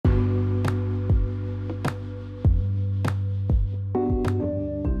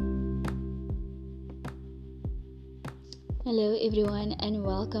Hello, everyone, and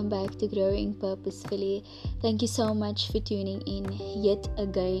welcome back to Growing Purposefully. Thank you so much for tuning in yet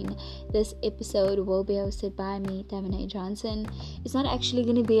again. This episode will be hosted by me, Tamanay Johnson. It's not actually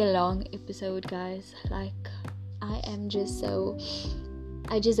going to be a long episode, guys. I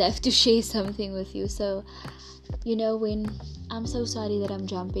just have to share something with you. So, when I'm so sorry that I'm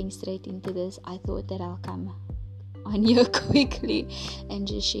jumping straight into this, I thought that I'll come on here quickly and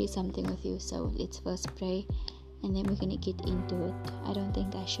just share something with you. So, let's first pray. And then we're going to get into it. I don't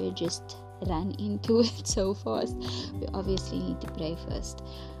think I should just run into it so fast. We obviously need to pray first.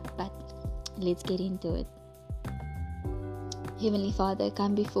 But let's get into it. Heavenly Father, I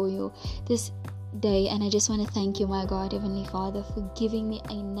come before you this day, and I just want to thank you, my God, Heavenly Father, for giving me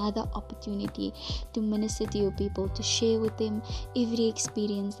another opportunity to minister to your people, to share with them every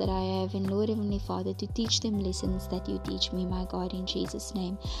experience that I have, and Lord, Heavenly Father, to teach them lessons that you teach me, my God, in Jesus'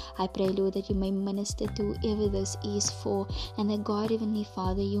 name. I pray, Lord, that you may minister to whoever this is for, and that, God, Heavenly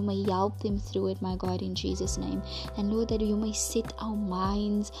Father, you may help them through it, my God, in Jesus' name. And Lord, that you may set our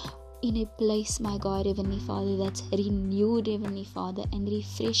minds in a place, my God, Heavenly Father, that's renewed, Heavenly Father, and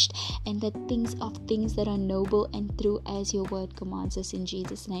refreshed, and that things that are noble and true as your word commands us, in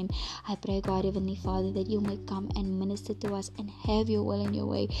Jesus' name. I pray, God, Heavenly Father, that you may come and minister to us and have your will and your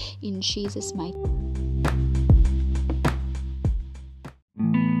way, in Jesus' mighty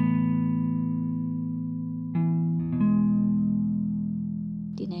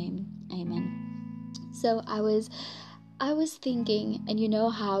name. Amen. So I was thinking, and you know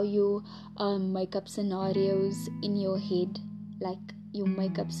how you make up scenarios in your head, like you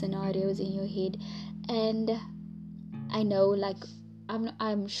make up scenarios in your head, and I know, like,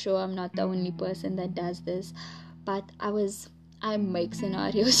 I'm sure I'm not the only person that does this, but I make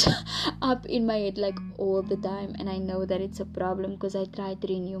scenarios up in my head like all the time, and I know that it's a problem because I try to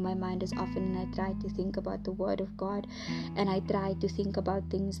renew my mind as often, and I try to think about the word of God, and I try to think about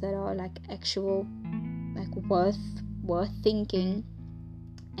things that are like actual, like worth thinking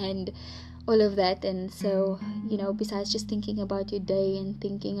and all of that. And so, besides just thinking about your day and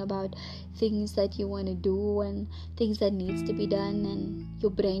thinking about things that you want to do and things that needs to be done, and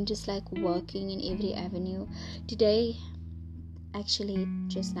your brain just like working in every avenue. Today, actually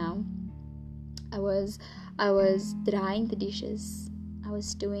just now, I was drying the dishes, I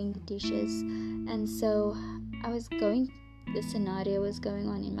was doing the dishes, and so the scenario was going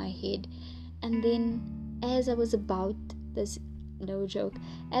on in my head. And then as I was about to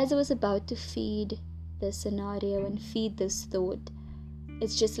feed the scenario and feed this thought,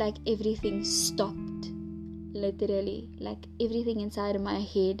 it's just like everything stopped, literally, like everything inside of my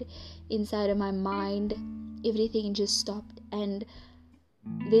head, inside of my mind, everything just stopped. And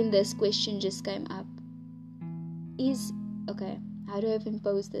then this question just came up: how do I even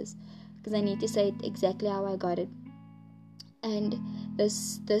pose this? Because I need to say it exactly how I got it. And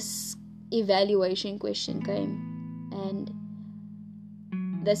this evaluation question came, and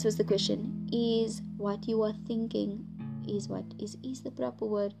this was the question: is what you are thinking is the proper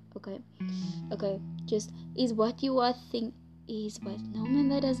word? Okay, just is what you are no, man,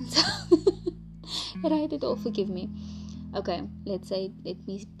 that doesn't sound right at all. Forgive me. Okay, let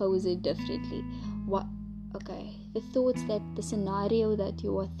me pose it differently. The scenario that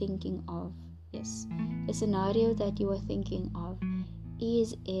you are thinking of, yes, the scenario that you are thinking of,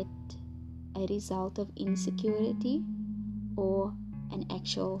 is it a result of insecurity or an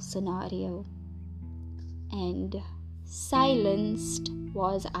actual scenario? And silenced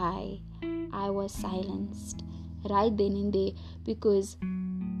was I was silenced right then and there, because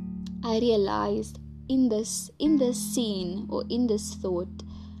I realized in this scene, or in this thought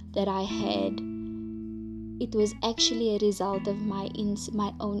that I had, it was actually a result of my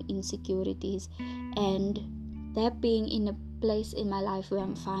own insecurities, and that being in a place in my life where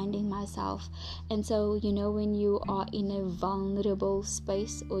I'm finding myself. And so, when you are in a vulnerable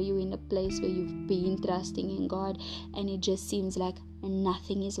space, or you're in a place where you've been trusting in God and it just seems like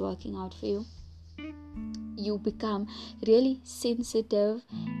nothing is working out for you, you become really sensitive,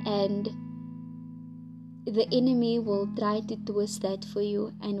 and the enemy will try to twist that for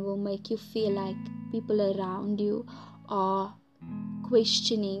you and will make you feel like people around you are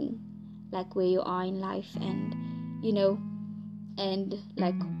questioning like where you are in life, and and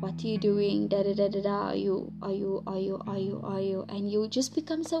like, what are you doing, da da da da da, are you, and you just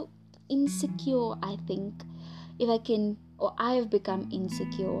become so insecure. I think I have become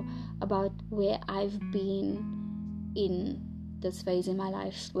insecure about where I've been in this phase in my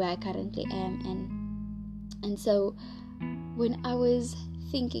life where I currently am, and so when I was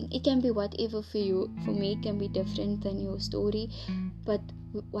thinking, it can be whatever for you. For me, it can be different than your story, but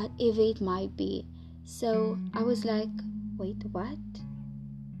whatever it might be. So I was like, wait, what?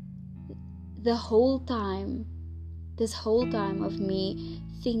 This whole time of me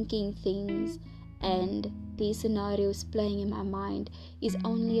thinking things and these scenarios playing in my mind is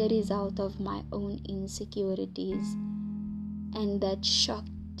only a result of my own insecurities. And that shocked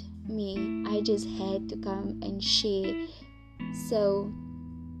me. I just had to come and share. So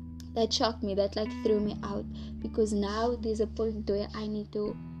that shocked me, that threw me out, because now there's a point where I need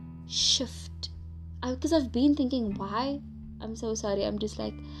to shift. Because I've been thinking, why? I'm so sorry. I'm just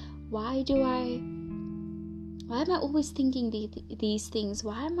why am I always thinking these things?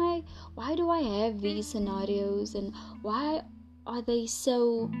 Why do I have these scenarios, and why are they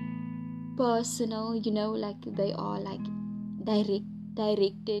so personal? They are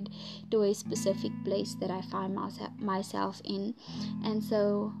directed to a specific place that I find myself in. And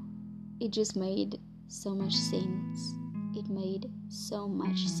so it just made so much sense. It made so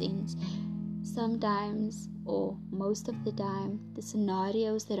much sense. Sometimes, or most of the time, the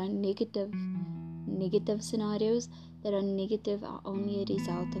scenarios that are negative scenarios that are negative are only a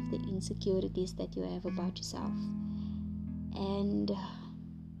result of the insecurities that you have about yourself. And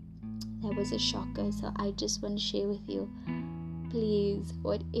that was a shocker. So I just want to share with you, please,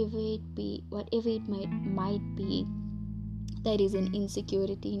 whatever it might be, that is an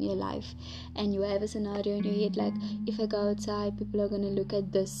insecurity in your life, and you have a scenario in your head if I go outside, people are going to look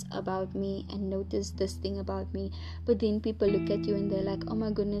at this about me and notice this thing about me. But then people look at you and they're like, oh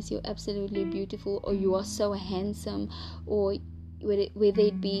my goodness, you're absolutely beautiful, or you are so handsome, or whether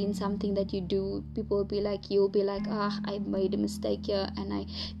it be in something that you do, people will be like, you'll be like, I made a mistake here and I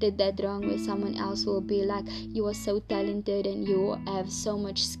did that wrong. Where someone else will be like, you are so talented and you have so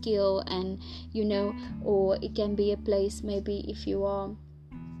much skill, and or it can be a place, maybe if you are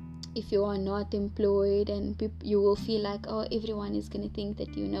not employed, and you will feel like, oh, everyone is gonna think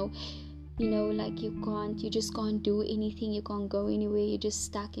that you just can't do anything, you can't go anywhere, you're just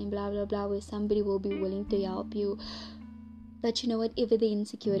stuck in blah blah blah, where somebody will be willing to help you. But whatever the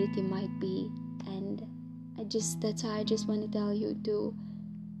insecurity might be, and that's why I just want to tell you to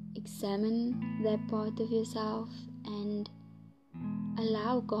examine that part of yourself and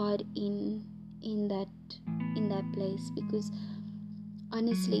allow God in that place. Because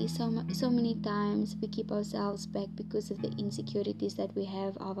honestly, so many times we keep ourselves back because of the insecurities that we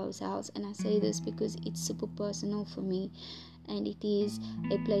have of ourselves. And I say this because it's super personal for me, and it is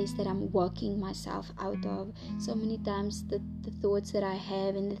a place that I'm working myself out of. So many times the thoughts that I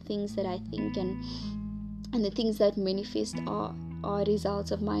have and the things that I think and the things that manifest are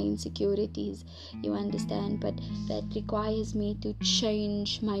results of my insecurities, you understand. But that requires me to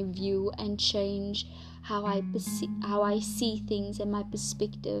change my view and change how I see things and my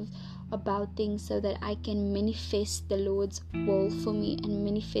perspective about things, so that I can manifest the Lord's will for me and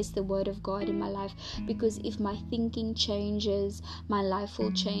manifest the word of God in my life. Because if my thinking changes, my life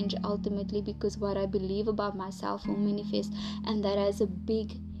will change ultimately, because what I believe about myself will manifest. And that has a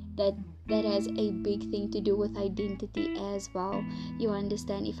big thing to do with identity as well, you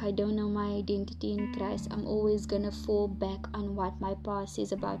understand. If I don't know my identity in Christ, I'm always gonna fall back on what my past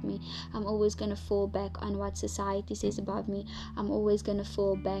says about me. I'm always gonna fall back on what society says about me. I'm always gonna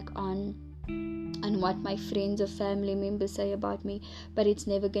fall back on what my friends or family members say about me. But it's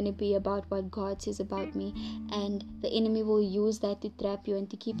never going to be about what God says about me. And the enemy will use that to trap you and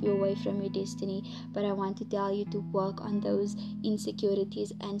to keep you away from your destiny. But I want to tell you to work on those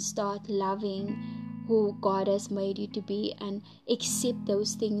insecurities and start loving who God has made you to be, and accept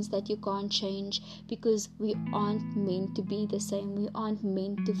those things that you can't change, because we aren't meant to be the same. We aren't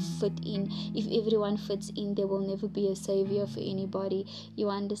meant to fit in. If everyone fits in, there will never be a savior for anybody, you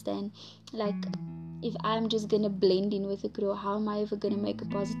understand. If I'm just gonna blend in with the crew, how am I ever gonna make a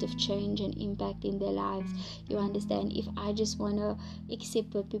positive change and impact in their lives, you understand? If I just wanna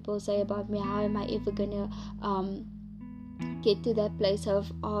accept what people say about me, how am I ever gonna get to that place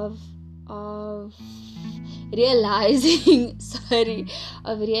of realizing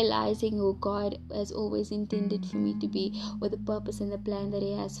who God has always intended for me to be, with the purpose and the plan that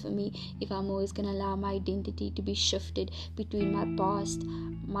He has for me? If I'm always going to allow my identity to be shifted between my past,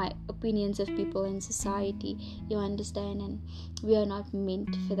 my opinions of people and society, you understand? And we are not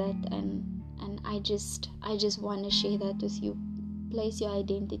meant for that. And I just want to share that with you. Place your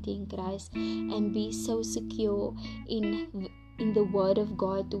identity in Christ and be so secure in the word of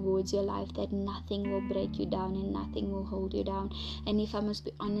God towards your life that nothing will break you down and nothing will hold you down. And if I must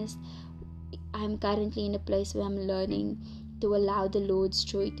be honest, I'm currently in a place where I'm learning to allow the Lord's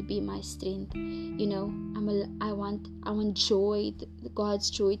joy to be my strength. I want joy,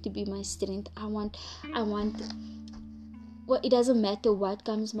 God's joy to be my strength. I want it doesn't matter what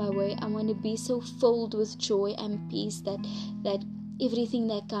comes my way. I want to be so filled with joy and peace that everything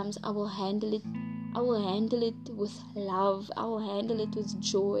that comes, I will handle it with love. I will handle it with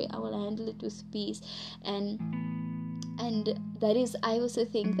joy. I will handle it with peace. And that is, I also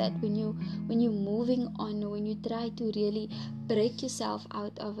think that when you're moving on, when you try to really break yourself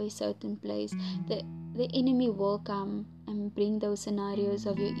out of a certain place, the enemy will come and bring those scenarios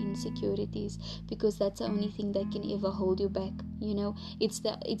of your insecurities, because that's the only thing that can ever hold you back. It's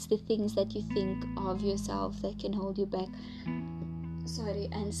the things that you think of yourself that can hold you back.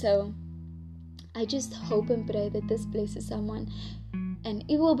 And so I just hope and pray that this blesses someone, and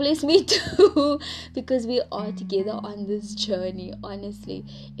it will bless me too, because we are together on this journey. Honestly,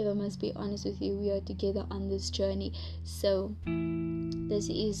 if I must be honest with you, we are together on this journey. So this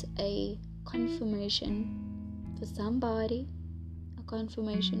is a confirmation for somebody, a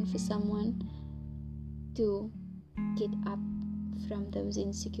confirmation for someone to get up from those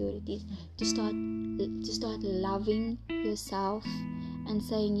insecurities, to start loving yourself and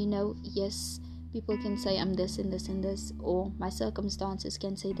saying, yes, people can say I'm this and this and this, or my circumstances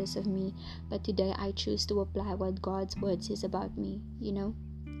can say this of me, but today I choose to apply what God's word says about me.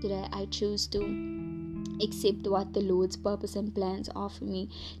 Today I choose to accept what the Lord's purpose and plans are for me.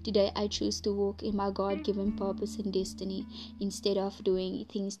 Today I choose to walk in my God-given purpose and destiny instead of doing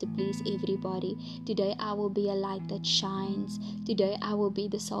things to please everybody. Today I will be a light that shines. Today I will be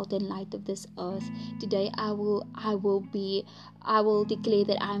the salt and light of this earth. Today I will declare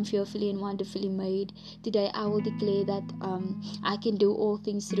that I am fearfully and wonderfully made. Today I will declare that I can do all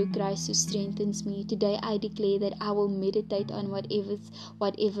things through Christ who strengthens me. Today I declare that I will meditate on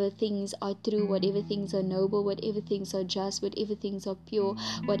whatever things are true, whatever things are noble, whatever things are just, whatever things are pure,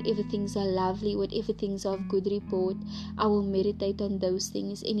 whatever things are lovely, whatever things are of good report. I will meditate on those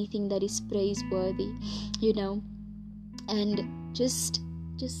things, anything that is praiseworthy, and just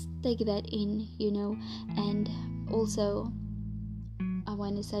take that in, and also I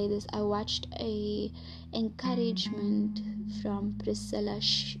want to say this. I watched a encouragement from Priscilla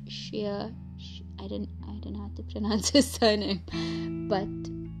Shirer. I don't know how to pronounce her surname, but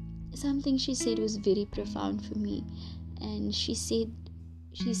something she said was very profound for me. And she said,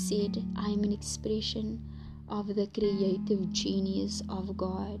 I am an expression of the creative genius of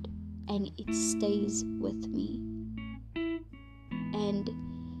God, and it stays with me. And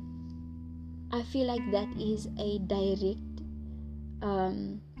I feel like that is a direct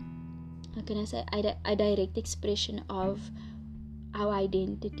a direct expression of our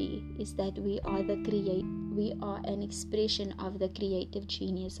identity, is that we are an expression of the creative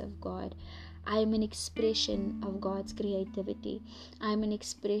genius of God. I am an expression of God's creativity. I am an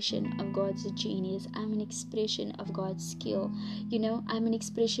expression of God's genius. I'm an expression of God's skill. I'm an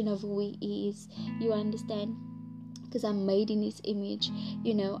expression of who He is. You understand? Because I'm made in His image.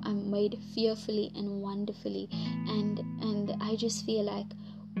 I'm made fearfully and wonderfully. And I just feel like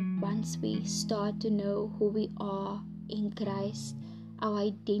once we start to know who we are in Christ, our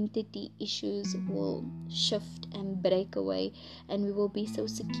identity issues will shift and break away, and we will be so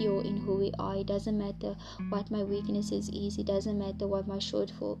secure in who we are. It doesn't matter what my weaknesses is. It doesn't matter what my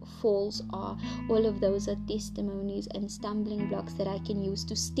shortfalls are. All of those are testimonies and stumbling blocks that I can use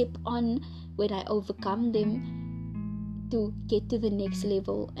to step on when I overcome them, to get to the next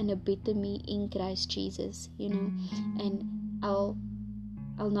level and a better me in Christ Jesus, and I'll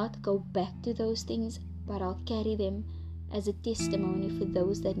not go back to those things, but I'll carry them as a testimony for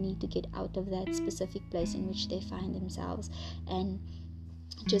those that need to get out of that specific place in which they find themselves. And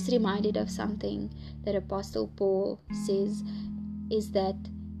just reminded of something that Apostle Paul says, is that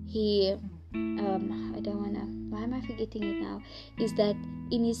he why am I forgetting it now, is that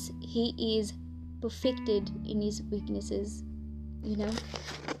he is perfected in his weaknesses.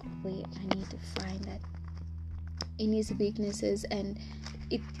 Wait, I need to find that. In his weaknesses, and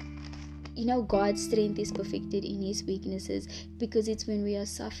it, God's strength is perfected in His weaknesses, because it's when we are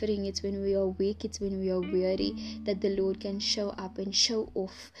suffering, it's when we are weak, it's when we are weary, that the Lord can show up and show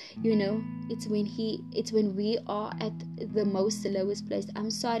off. It's when we are at the most lowest place.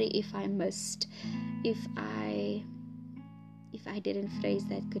 I'm sorry if I didn't phrase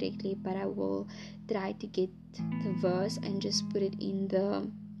that correctly, but I will try to get the verse and just put it in the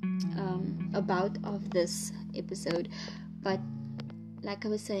about of this episode. But like I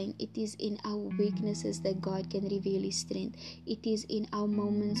was saying, it is in our weaknesses that God can reveal His strength. It is in our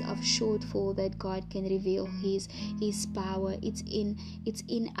moments of shortfall that God can reveal His power. It's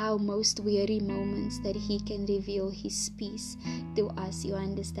in our most weary moments that He can reveal His peace to us, you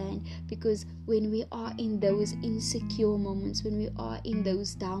understand? Because when we are in those insecure moments, when we are in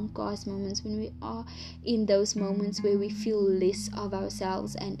those downcast moments, when we are in those moments where we feel less of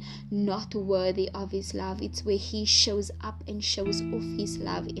ourselves and not worthy of His love, it's where He shows up and shows off His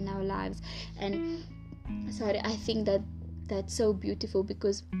love in our lives. And I think that's so beautiful,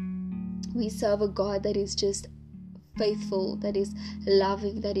 because we serve a God that is just faithful, that is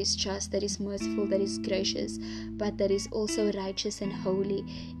loving, that is just, that is merciful, that is gracious, but that is also righteous and holy,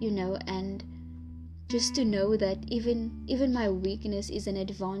 and just to know that even my weakness is an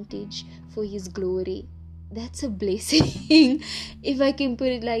advantage for His glory. That's a blessing. If I can put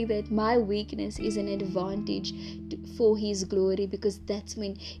it like that, my weakness is an advantage for His glory, because that's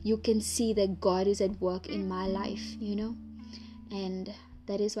when you can see that God is at work in my life, and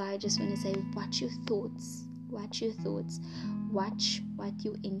that is why I just want to say, watch your thoughts, watch what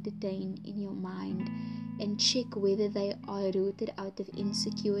you entertain in your mind, and check whether they are rooted out of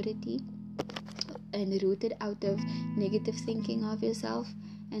insecurity and rooted out of negative thinking of yourself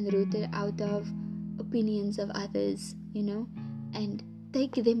and rooted out of opinions of others, and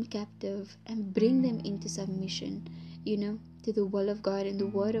take them captive and bring them into submission, to the will of God and the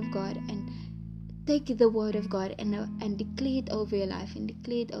word of God, and take the word of God and declare it over your life, and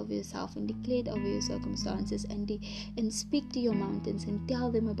declare it over yourself, and declare it over your circumstances, and speak to your mountains and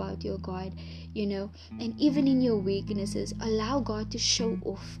tell them about your God, and even in your weaknesses, allow God to show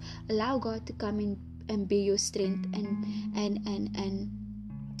off, allow God to come in and be your strength and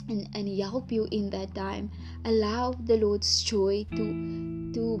help you in that time. Allow the Lord's joy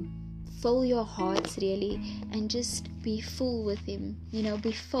to fill your hearts, really, and just be full with Him,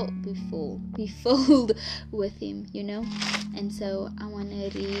 be filled with Him, and so I want to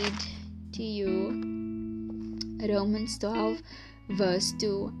read to you Romans 12 verse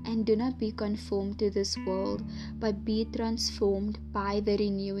 2, and do not be conformed to this world, but be transformed by the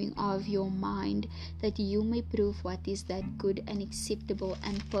renewing of your mind, that you may prove what is that good and acceptable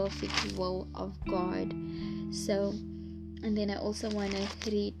and perfect will of God. So, and then I also want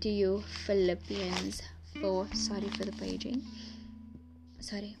to read to you Philippians 4. Sorry for the paging.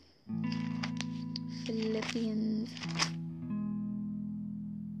 Philippians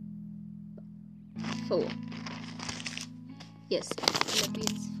 4. Yes,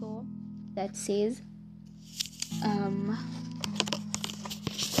 Philippians 4. That says,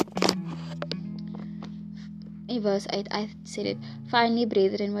 in verse 8, I said it. Finally,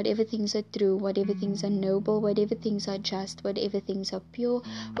 brethren, whatever things are true, whatever things are noble, whatever things are just, whatever things are pure,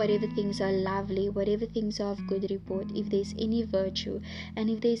 whatever things are lovely, whatever things are of good report, if there's any virtue, and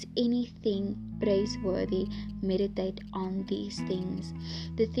if there's anything praiseworthy, meditate on these things.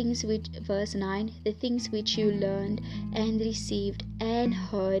 The things which, verse 9, the things which you learned and received and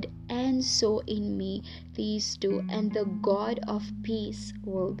heard and saw in me, these do, and the God of peace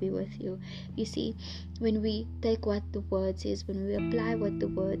will be with you. You see, when we take what the word says, when we apply what the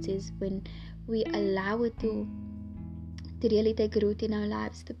word says, when we allow it to really take root in our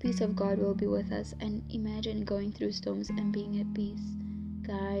lives, the peace of God will be with us. And imagine going through storms and being at peace.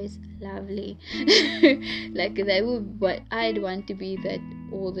 Guys, lovely. Like that would what I'd want to be that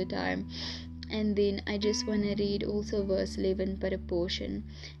all the time. And then I just want to read also verse 11, but a portion,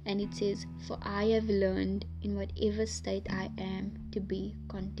 and it says, for I have learned in whatever state I am to be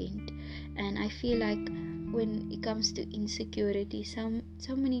content. And I feel like when it comes to insecurity, so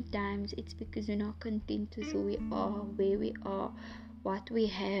many times it's because we're not content with who we are, where we are, what we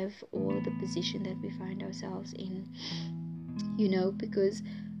have, or the position that we find ourselves in, because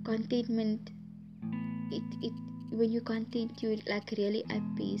contentment, it when you're content, you're like really at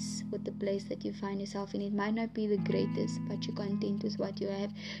peace with the place that you find yourself in. It might not be the greatest, but you're content with what you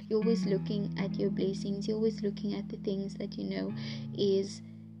have. You're always looking at your blessings. You're always looking at the things that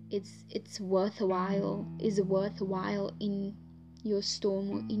it's worthwhile in your storm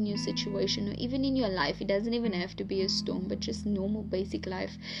or in your situation or even in your life. It doesn't even have to be a storm, but just normal basic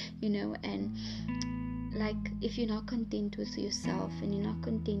life, and like if you're not content with yourself and you're not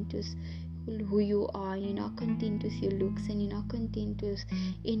content with who you are, you're not content with your looks, and you're not content with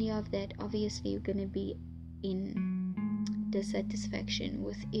any of that, obviously you're going to be in dissatisfaction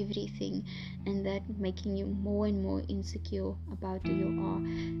with everything, and that making you more and more insecure about who you are.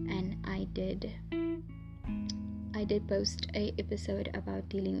 And I did post a episode about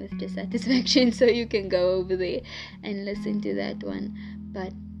dealing with dissatisfaction, so you can go over there and listen to that one.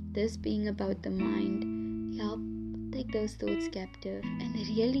 But this being about the mind, take those thoughts captive and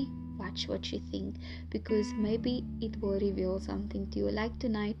really watch what you think, because maybe it will reveal something to you. Like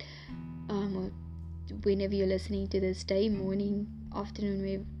tonight, or whenever you're listening to this, day, morning,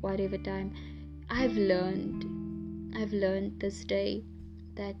 afternoon, whatever time, I've learned this day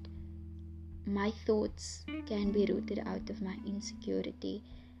that my thoughts can be rooted out of my insecurity,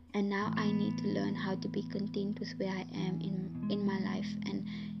 and now I need to learn how to be content with where I am in my life,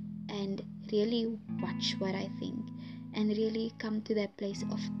 and really watch what I think, and really come to that place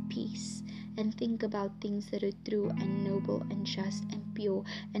of peace, and think about things that are true and noble and just and pure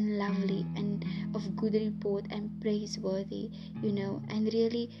and lovely and of good report and praiseworthy, and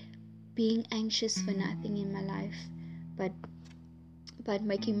really being anxious for nothing in my life, but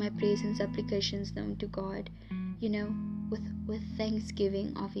making my prayers and supplications known to God, with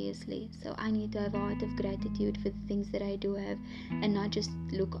thanksgiving, obviously. So I need to have a heart of gratitude for the things that I do have, and not just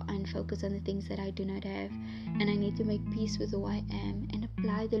look and focus on the things that I do not have. And I need to make peace with who I am, and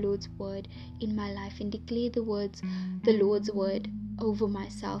apply the Lord's word in my life, and declare the Lord's word over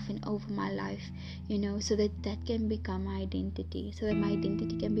myself and over my life, so that can become my identity, so that my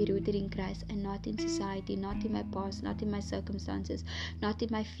identity can be rooted in Christ and not in society, not in my past, not in my circumstances, not in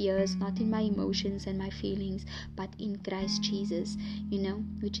my fears, not in my emotions and my feelings, but in Christ Jesus,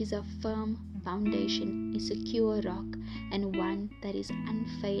 which is a firm foundation, a secure rock, and one that is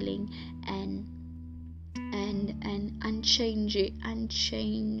unfailing and unchanging,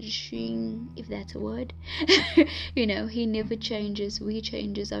 if that's a word. He never changes. We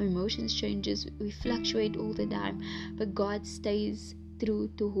changes, our emotions changes, we fluctuate all the time, but God stays true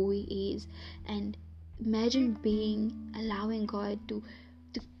to who He is. And imagine allowing God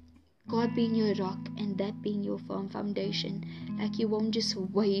being your rock, and that being your firm foundation. Like, you won't just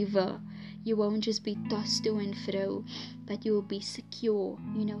waver, you won't just be tossed to and fro, but you will be secure,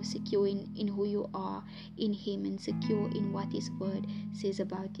 secure in who you are in Him, and secure in what His word says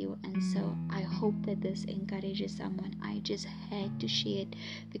about you. And so I hope that this encourages someone. I just had to share it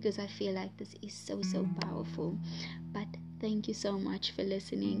because I feel like this is so powerful. But thank you so much for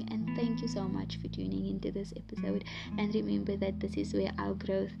listening, and thank you so much for tuning into this episode. And remember that this is where our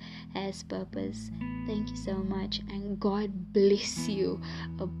growth has purpose. Thank you so much, and God bless you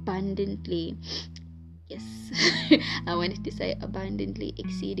abundantly. Yes, I wanted to say abundantly,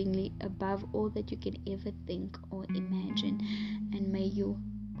 exceedingly, above all that you can ever think or imagine. And may you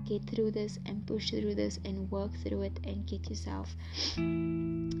get through this and push through this and work through it and get yourself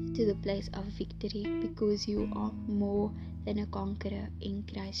to the place of victory, because you are more than a conqueror in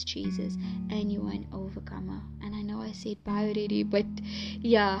Christ Jesus, and you are an overcomer. And I know I said bye already, but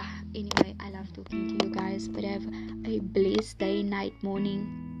yeah, anyway, I love talking to you guys. But have a blessed day, night,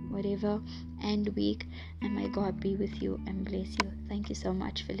 morning, whatever, and week, and may God be with you and bless you. Thank you so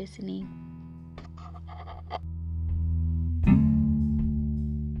much for listening.